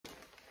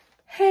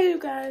Hey you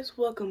guys,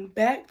 welcome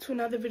back to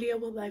another video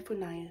with Life with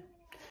Naya.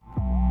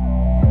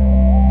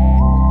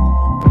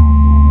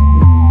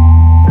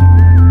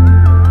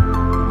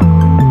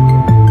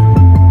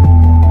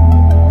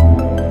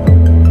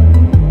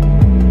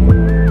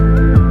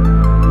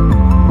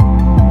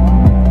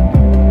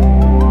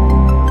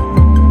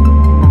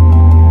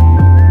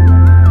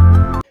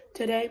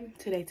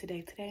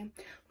 Today,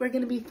 we're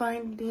gonna be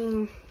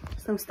finding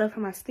some stuff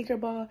from my sneaker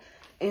ball,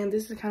 and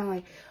this is kind of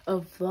like a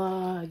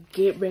vlog,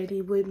 get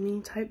ready with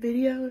me type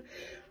video.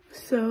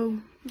 So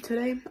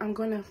today I'm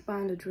gonna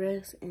find a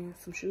dress and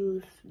some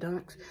shoes,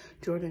 Dunks,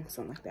 Jordan,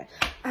 something like that.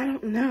 I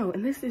don't know,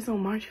 and this is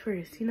on March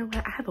 1st. You know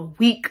what? I have a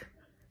week,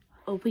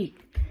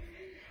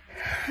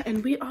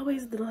 and we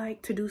always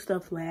like to do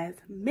stuff last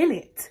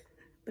minute,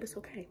 but it's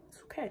okay.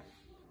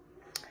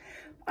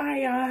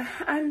 Alright, y'all,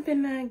 I'm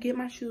finna get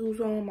my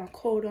shoes on, my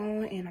coat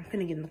on, and I'm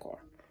finna get in the car.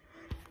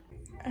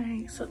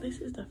 Alright, so this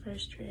is the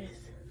first dress.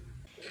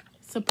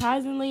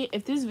 Surprisingly,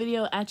 if this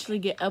video actually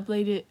get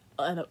uploaded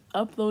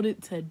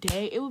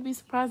today, it would be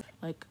surprising,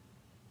 like,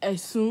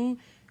 as soon,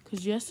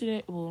 because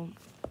yesterday, well,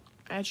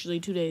 actually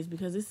 2 days,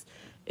 because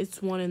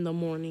it's 1 in the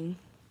morning.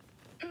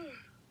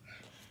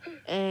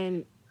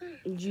 And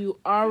you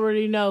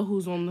already know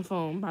who's on the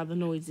phone by the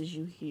noises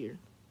you hear.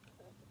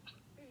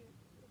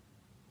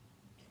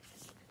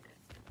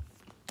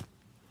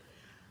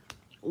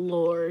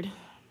 Lord.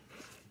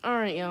 All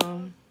right,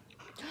 y'all.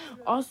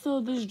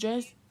 Also, this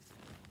dress,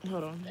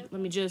 hold on,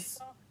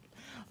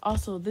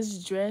 also,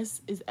 this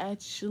dress is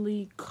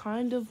actually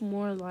kind of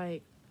more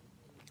like,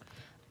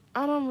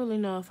 I don't really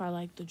know if I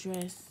like the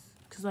dress,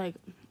 because like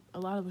a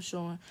lot of it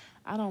showing,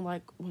 I don't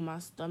like when my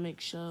stomach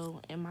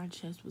show and my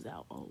chest was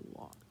out a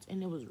lot,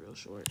 and it was real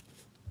short.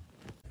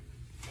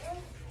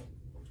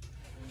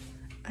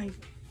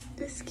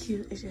 This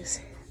cute is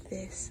just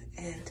this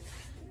and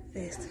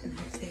this and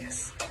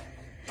this.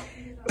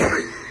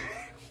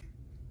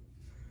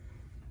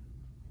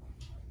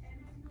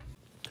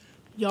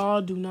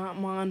 Y'all do not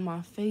mind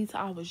my face.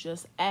 I was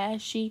just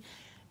ashy.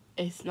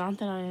 It's not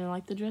that I didn't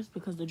like the dress,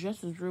 because the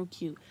dress was real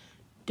cute.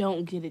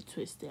 Don't get it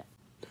twisted.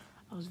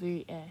 I was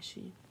very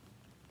ashy.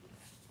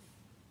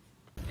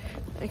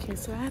 Okay,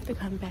 so I have to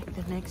come back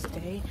the next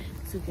day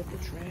to get the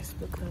dress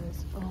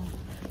because,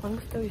 long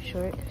story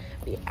short,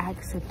 we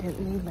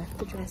accidentally left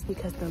the dress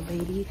because the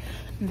lady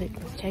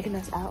that was checking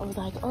us out was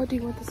like, oh, do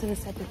you want this in a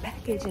separate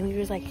package? And we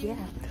was like,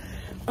 yeah.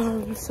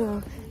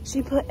 So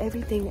she put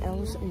everything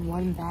else in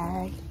one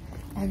bag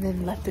and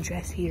then left the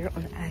dress here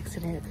on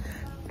accident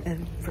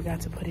and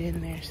forgot to put it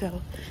in there.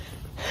 So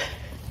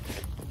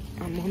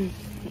I'm on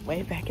my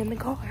way back in the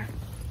car.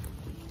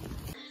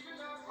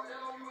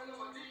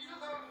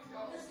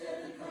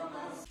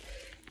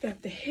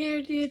 Got the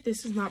hair did.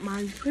 This is not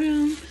my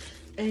room.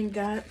 And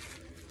got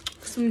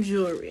some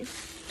jewelry.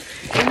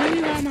 And then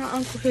you got my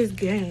uncle his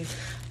game.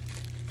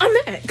 I'm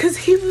mad because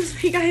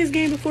he got his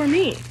game before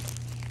me.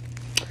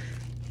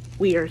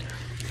 Weird.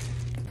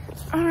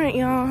 Alright,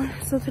 y'all.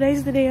 So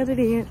today's the day of the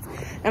dance.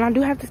 And I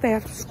do have to stay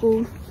after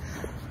school.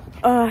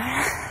 I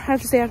have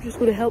to stay after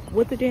school to help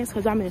with the dance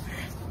because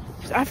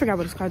I forgot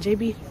what it's called. I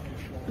think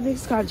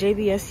it's called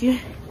JBSU.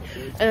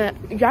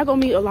 Y'all gonna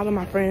meet a lot of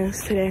my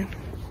friends today,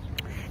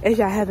 if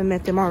y'all haven't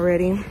met them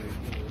already.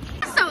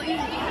 So easy.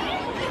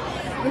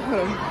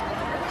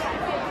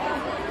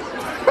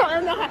 I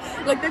don't know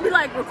how, like, they be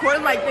like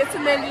recording like this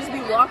and then just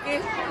be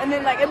walking, and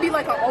then like it'd be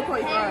like an 0.5.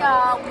 We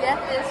have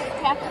this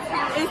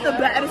cafeteria. It's the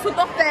baddest with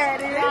the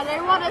fattest. Yeah,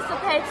 they want us to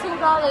pay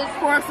 $2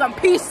 For some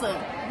pizza.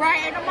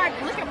 Right, and I'm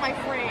like, look at my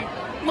friend.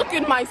 Look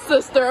at my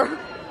sister.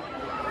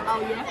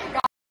 Oh yeah.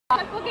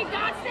 My fucking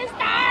god sister.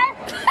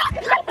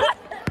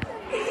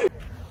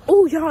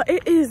 Oh y'all,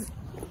 it is.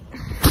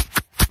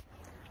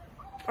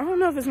 I don't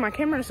know if it's my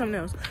camera or something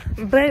else,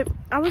 but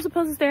I was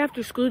supposed to stay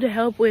after school to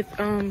help with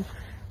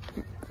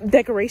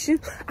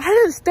decorations. I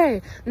didn't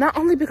stay, not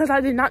only because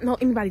I did not know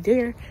anybody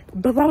there,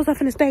 but why was I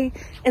finna stay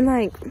and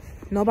like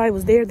nobody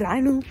was there that I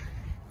knew,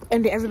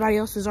 and then everybody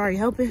else was already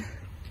helping?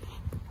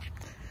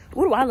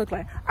 What do I look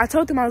like? I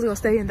told them I was gonna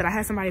stay and that I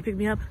had somebody pick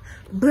me up,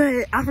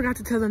 but I forgot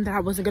to tell them that I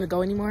wasn't gonna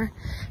go anymore.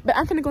 But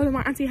I'm gonna go to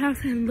my auntie's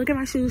house and look at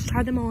my shoes,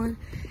 try them on,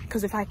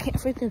 because if I can't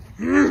fit them,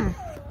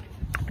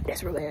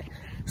 that's real bad.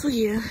 So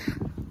yeah.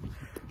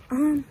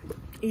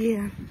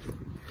 Yeah.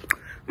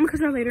 I'm gonna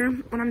catch y'all later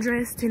when I'm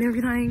dressed and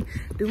everything.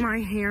 Do my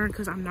hair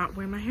because I'm not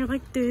wearing my hair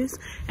like this.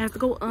 I have to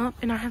go up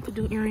and I have to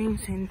do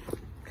earrings and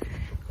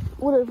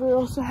whatever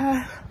else I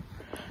have.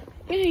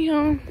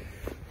 Yeah.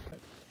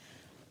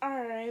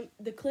 Alright,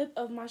 the clip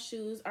of my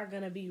shoes are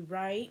gonna be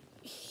right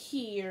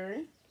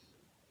here.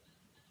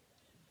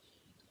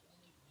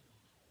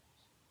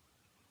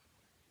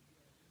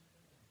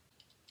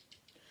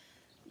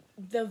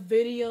 The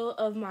video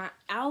of my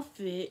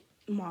outfit,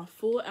 my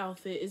full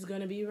outfit, is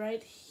gonna be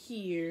right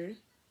here.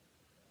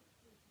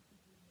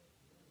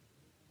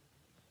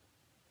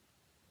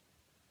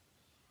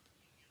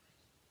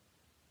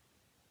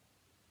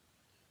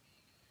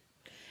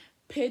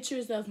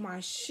 Pictures of my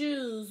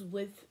shoes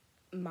with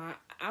my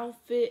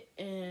outfit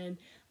and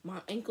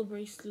my ankle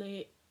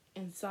bracelet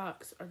and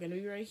socks are gonna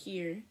be right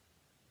here.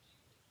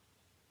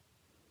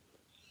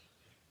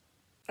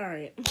 All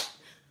right.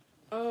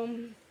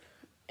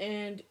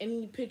 And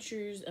any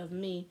pictures of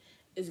me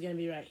is gonna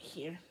be right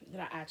here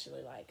that I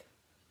actually like.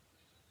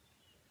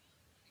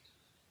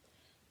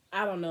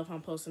 I don't know if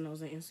I'm posting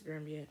those on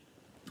Instagram yet.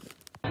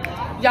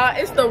 Y'all,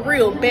 it's the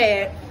real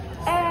bad.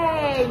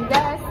 Hey,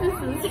 guys, this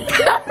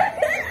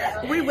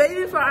is... We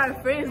waited for our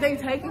friends. They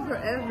taking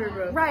forever,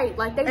 bro. Right,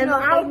 like they And know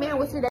if they man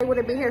was here, they would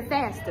have been here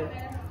faster.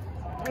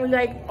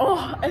 Like,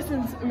 oh,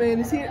 Essence man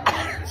is here.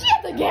 She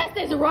at the gas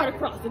station right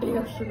across the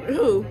damn street.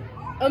 Who?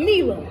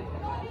 Amila.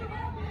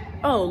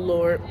 Oh,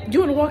 Lord. You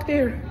want to walk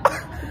there?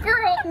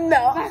 Girl.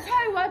 No. I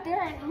tell you what,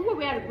 we will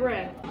be out of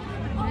breath.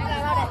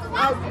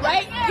 All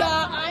right,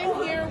 y'all. I'm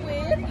here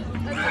with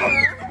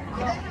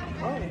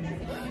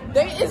Amila.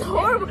 They is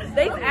horrible.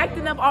 They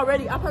acting up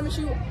already. I promise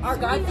you, our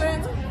guy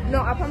friends.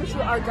 No, I promise you,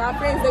 our guy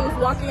friends. They was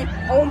walking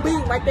on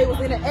beat like they was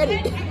in an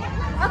edit.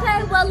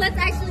 Okay, well, let's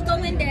actually go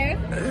in there.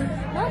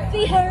 Let's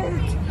be hurt.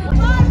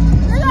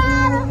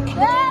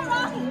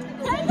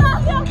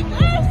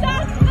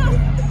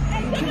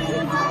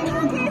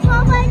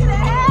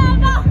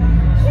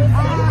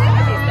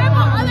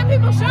 Other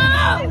people's show.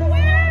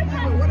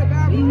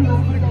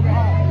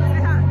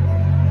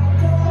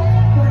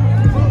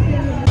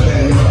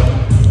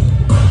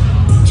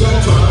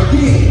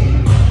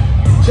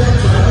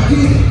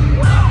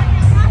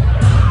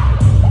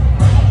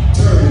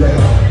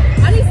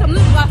 I need some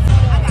lip gloss.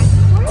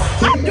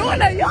 I'm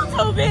doing a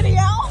YouTube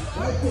video.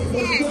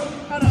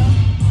 Hold on.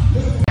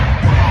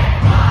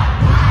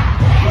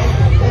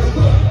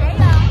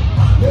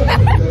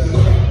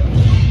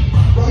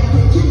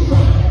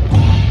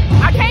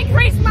 I can't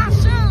crease my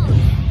shoes.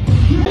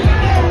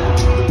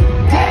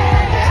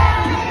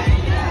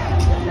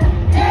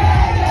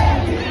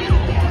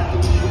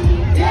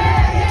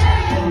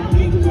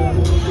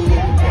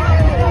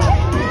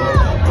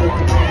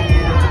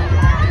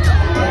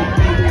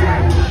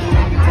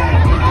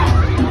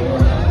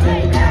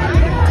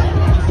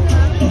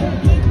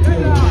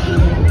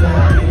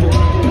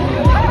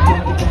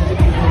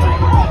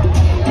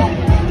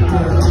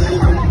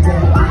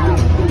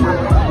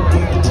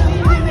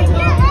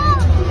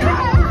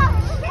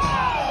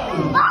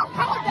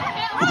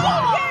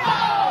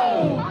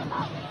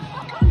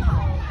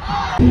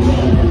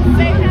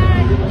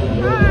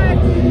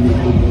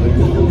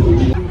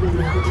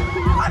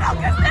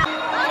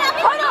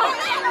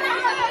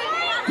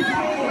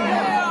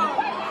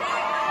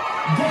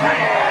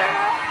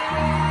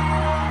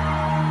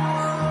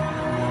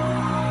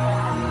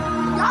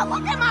 Y'all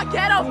look at my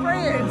ghetto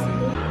friends.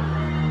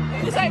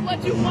 This ain't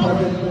what you want.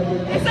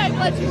 This ain't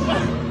what you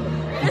want.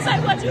 This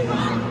ain't what you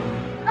want.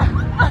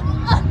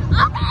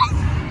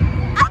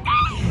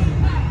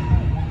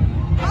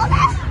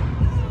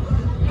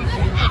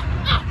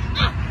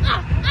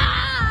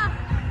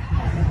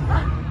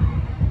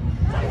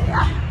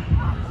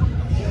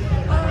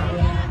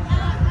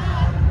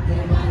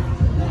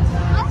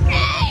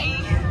 Okay.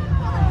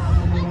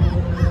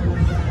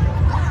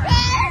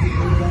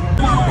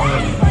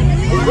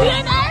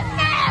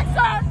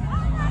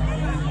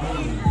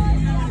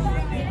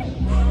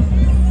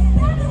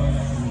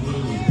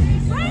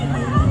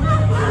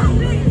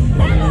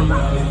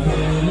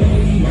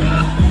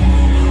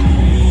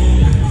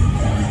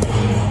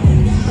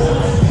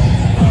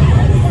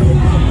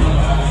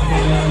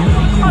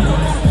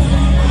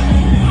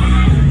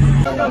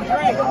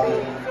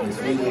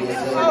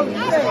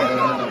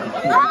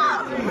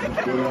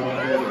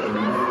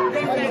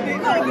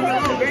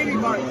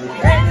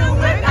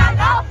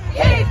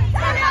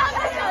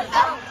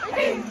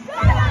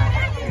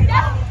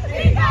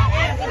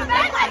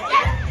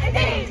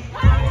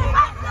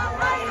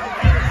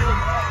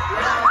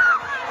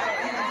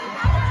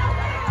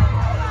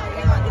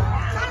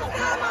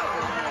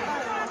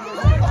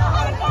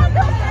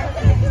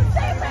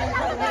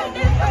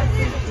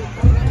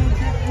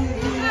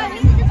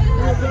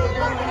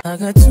 I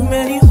got too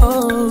many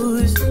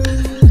hoes,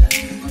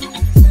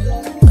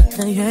 but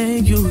they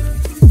ain't you. You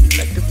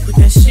like to put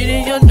that shit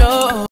in your nose.